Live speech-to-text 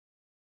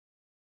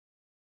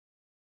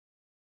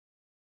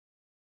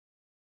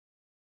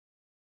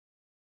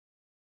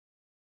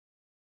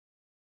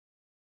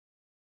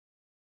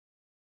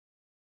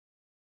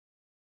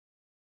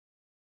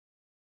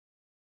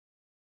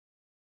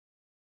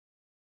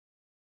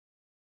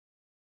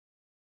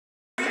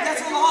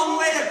a long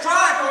way to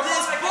cry for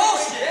this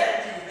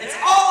bullshit. It's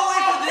all the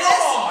way for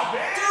this?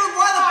 Dude,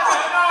 why the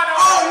fuck?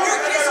 Oh,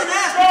 you're kissing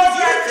ass because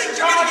you think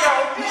you're gonna get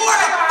more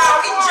of a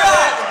fucking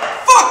job.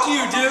 Fuck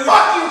you, dude.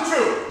 Fuck you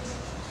too.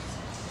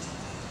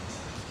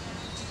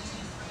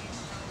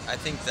 I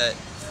think that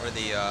for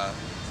the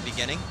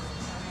beginning,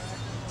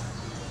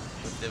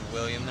 with the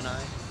William and I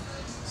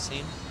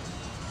scene,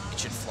 it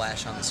should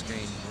flash on the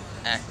screen.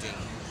 Acting,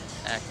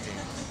 acting,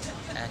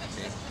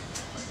 acting.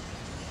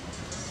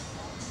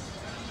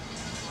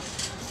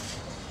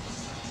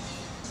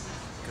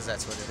 Because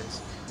that's what it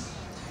is.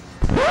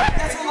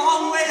 That's a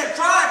long way to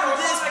cry for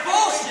this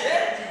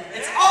bullshit.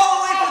 It's all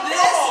the way for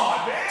this?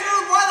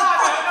 Dude, why the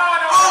fuck?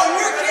 Oh,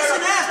 you're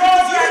kissing ass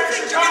because you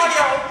think you're gonna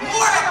get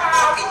more of a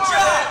fucking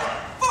job.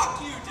 Fuck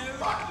you,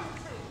 dude.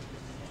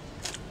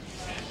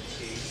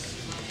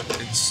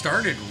 It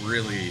started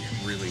really,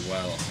 really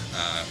well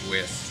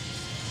with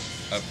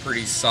a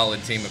pretty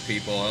solid team of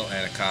people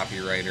and a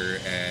copywriter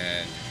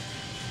and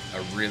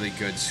a really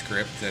good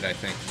script that I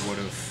think would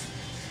have.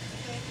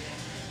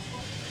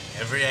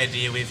 Every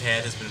idea we've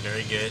had has been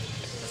very good.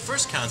 The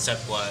first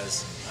concept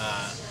was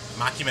a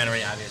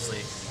mockumentary,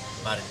 obviously,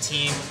 about a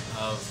team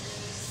of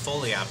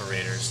Foley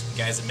operators,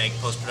 guys that make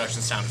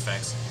post-production sound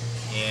effects,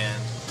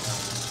 and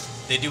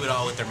they do it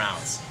all with their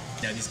mouths.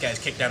 You know, these guys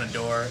kick down a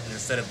door, and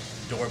instead of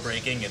door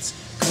breaking, it's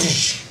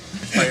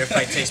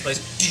firefight takes place.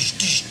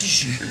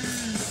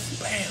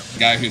 Bam. The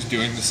guy who's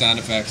doing the sound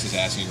effects is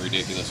asking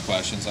ridiculous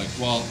questions like,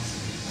 well,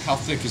 how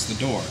thick is the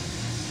door?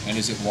 And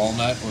is it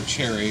walnut or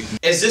cherry?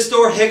 Is this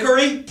door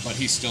hickory? But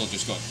he's still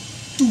just going.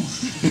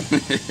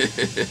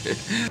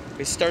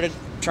 We started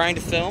trying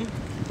to film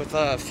with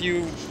a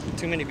few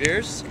too many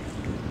beers,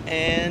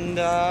 and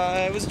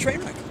it was a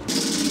train wreck.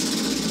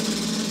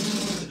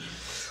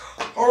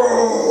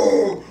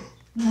 Oh!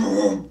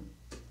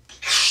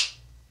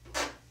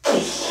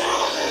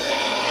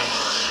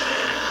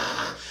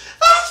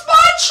 That's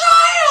my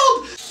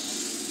child!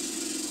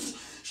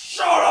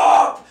 Shut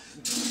up!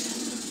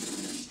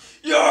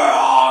 You're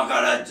all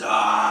gonna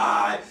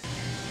die!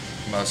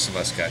 Most of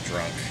us got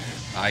drunk.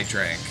 I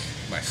drank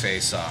my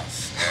face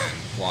off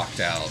and walked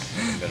out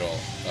in the middle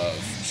of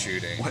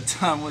shooting. What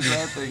time was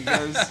that you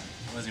guys? I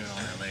wasn't even all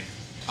that late.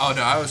 Oh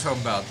no, I was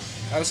home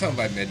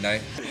by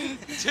midnight.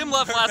 Tim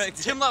left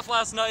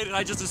last night, and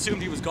I just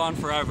assumed he was gone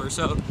forever.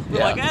 So we're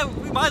like,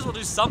 we might as well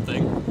do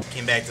something.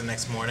 Came back the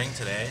next morning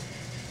today.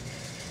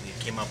 We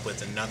came up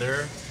with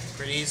another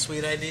pretty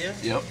sweet idea.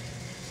 Yep.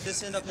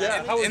 This ended up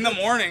Yeah, in the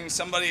morning,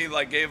 somebody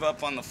gave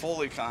up on the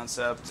Foley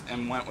concept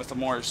and went with a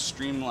more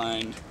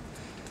streamlined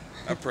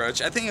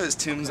approach. I think it was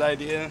Tim's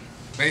idea.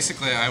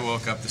 Basically, I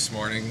woke up this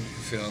morning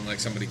feeling like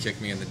somebody kicked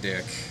me in the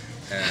dick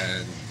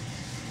and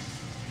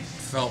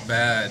felt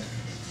bad.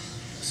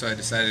 So I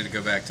decided to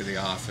go back to the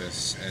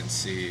office and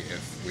see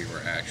if we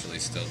were actually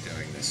still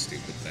doing this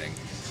stupid thing.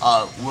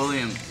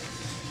 William.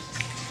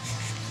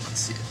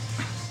 Let's see it.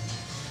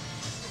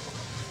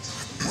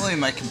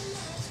 William, I can.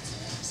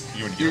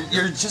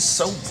 You're just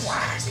so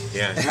black.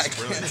 Yeah, I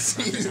can't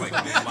see it's you. like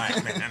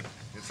black, man.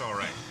 It's all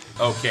right.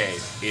 Okay,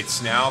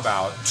 it's now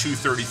about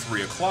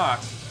 2:33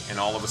 o'clock, and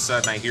all of a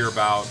sudden I hear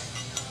about,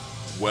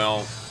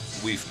 well,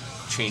 we've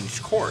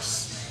changed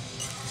course.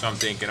 So I'm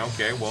thinking,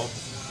 okay, well,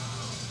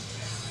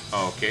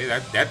 okay,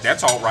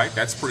 that's all right.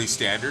 That's pretty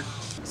standard.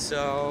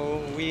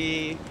 So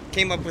we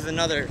came up with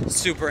another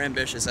super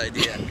ambitious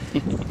idea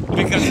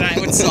because that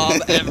would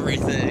solve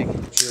everything.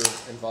 Your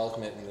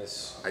involvement in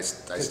this? I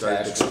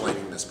started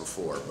explaining this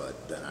before,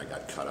 but then I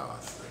got cut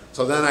off.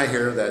 So then I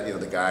hear that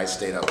the guys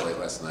stayed up late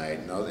last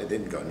night. No, they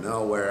didn't go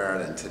nowhere.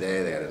 Then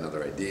today they had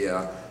another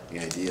idea. The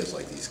idea is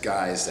these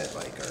guys that are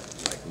like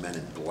men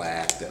in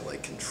black that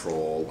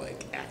control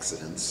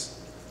accidents.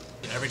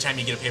 Every time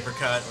you get a paper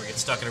cut or get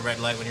stuck at a red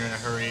light when you're in a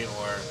hurry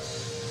or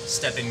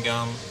step in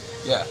gum,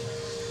 Yeah.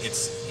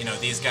 it's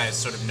these guys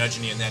sort of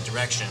nudging you in that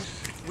direction.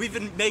 We've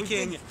been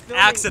making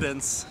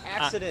accidents.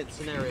 Accident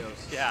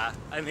scenarios. Yeah,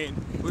 I mean,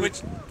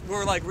 which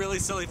were like really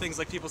silly things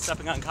like people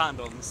stepping on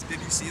condoms. Did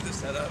you see the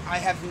setup? I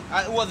haven't.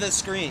 Well, the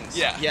screens.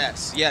 Yeah.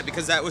 Yes. Yeah,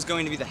 because that was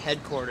going to be the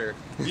headquarter.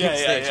 Yeah,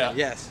 station. yeah.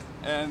 Yes.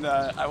 And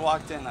I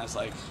walked in and I was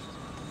like,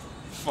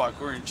 fuck,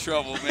 we're in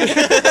trouble, man.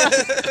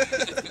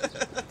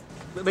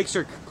 Make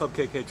sure Club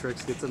KK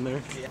Tricks gets in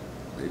there. Yeah.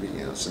 Maybe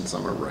since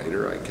I'm a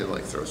writer, I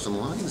could throw some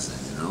lines in,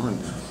 and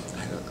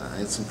I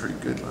had some pretty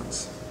good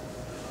ones.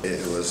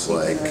 It was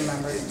am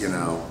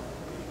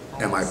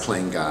I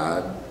playing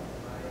God?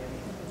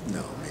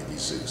 No, maybe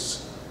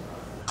Zeus.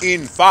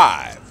 In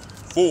 5,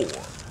 4,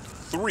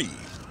 3,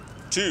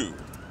 2,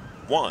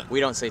 1. We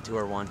don't say 2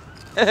 or 1.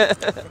 Am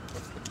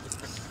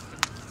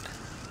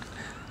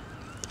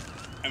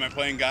I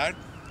playing God?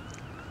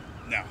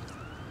 No.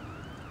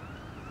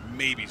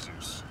 Maybe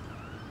Zeus.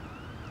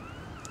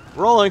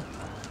 Rolling.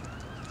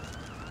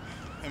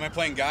 Am I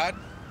playing God?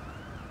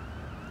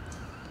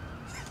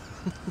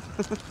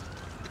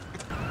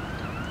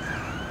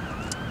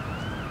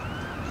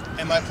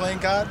 Am I playing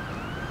God?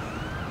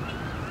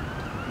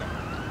 No.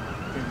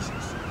 Maybe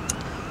Zeus.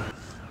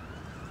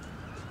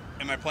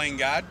 Am I playing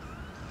God?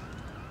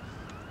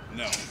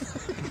 No.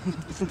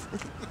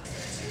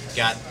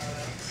 Got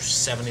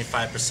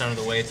 75% of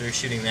the way through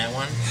shooting that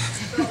one.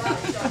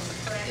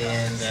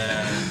 And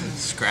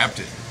Scrapped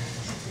it.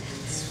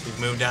 we've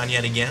moved on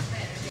yet again.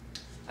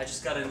 I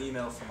just got an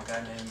email from a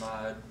guy named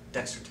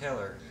Dexter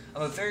Taylor.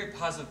 I'm a very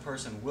positive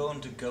person,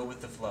 willing to go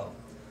with the flow.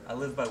 I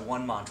live by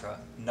one mantra: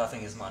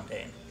 nothing is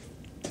mundane.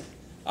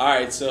 All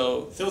right,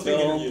 so Phil's being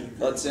interviewed.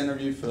 let's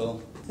interview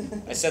Phil.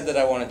 I said that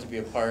I wanted to be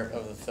a part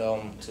of the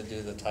film to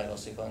do the title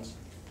sequence.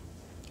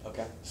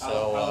 Okay.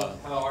 So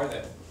How are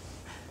they?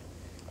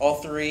 all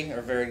three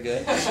are very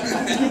good.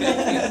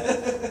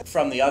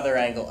 From the other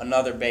angle,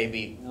 another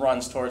baby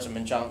runs towards him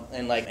and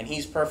and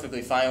he's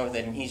perfectly fine with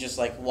it, and he's just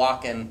like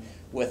walking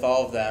with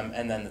all of them,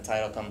 and then the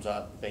title comes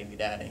up, Baby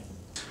Daddy.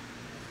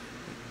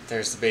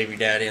 There's the baby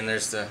daddy, and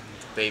there's the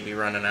baby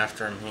running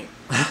after him.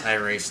 I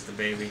erased the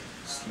baby.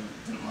 It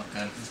didn't look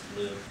good.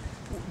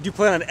 Do you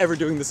plan on ever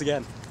doing this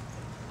again?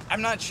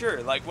 I'm not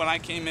sure. Like when I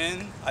came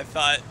in, I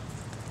thought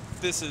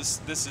this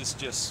is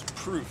just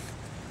proof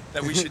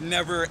that we should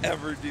never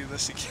ever do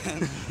this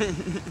again.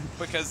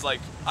 Because like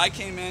I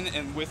came in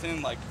and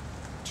within like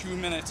 2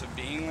 minutes of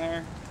being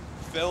there,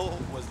 Phil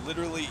was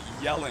literally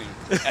yelling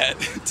at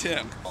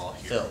Tim.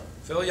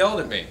 Phil yelled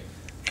at me.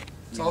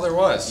 That's all there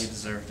was. You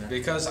deserved it.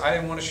 Because I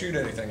didn't want to shoot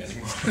anything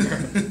anymore.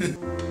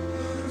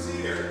 Who's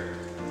here?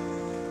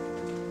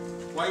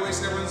 Why are you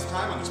wasting everyone's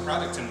time on this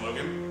project, Tim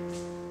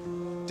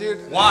Logan?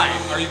 Dude, Why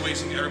are you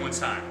wasting everyone's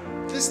time?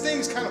 this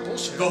thing's kind of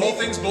bullshit. The whole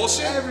thing's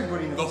bullshit?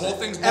 Everybody knows The whole it.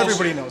 thing's bullshit?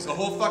 Everybody knows The it.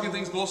 whole fucking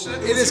thing's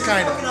bullshit? It is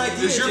kind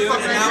of. Is your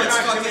fucking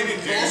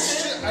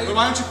bullshit? Then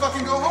why don't you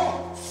fucking go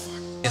home?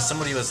 Yeah,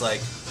 somebody was like,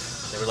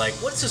 they were like,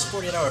 what's this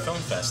 48-hour film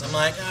fest? I'm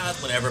like,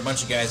 whatever, a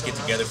bunch of guys get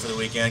together for the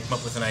weekend, come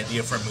up with an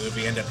idea for a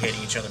movie, end up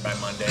hating each other by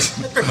Monday.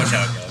 That's pretty much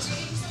how it goes.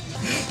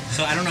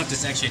 So I don't know if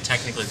this actually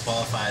technically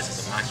qualifies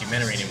as a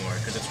mockumentary anymore,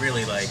 because it's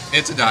really like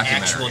It's a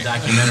documentary. actual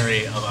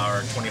documentary of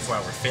our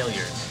 24-hour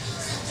failure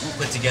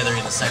put together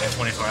in the second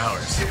 24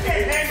 hours.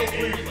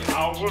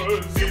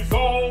 Hours is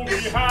all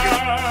we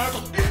have.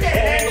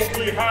 All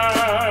we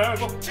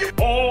have.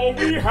 All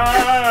we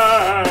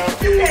have.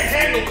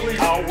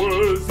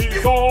 Hours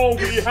is all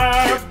we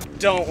have.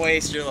 Don't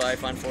waste your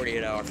life on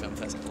 48-hour film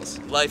festivals.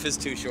 Life is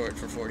too short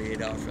for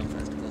 48-hour film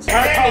festivals.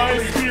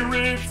 High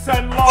spirits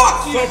and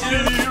lots of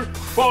beer,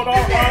 but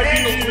our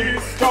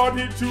ideas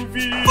started to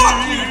veer. What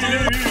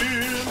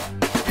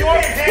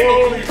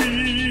were we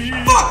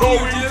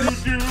going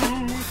to do?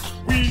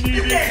 We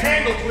needed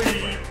to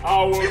clean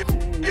our cool.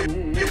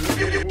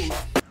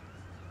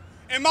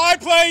 Am I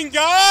playing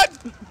God?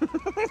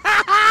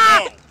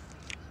 No.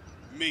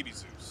 Maybe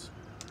Zeus.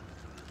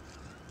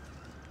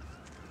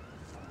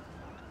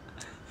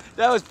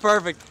 That was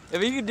perfect.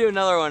 If you could do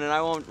another one and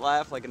I won't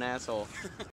laugh like an asshole.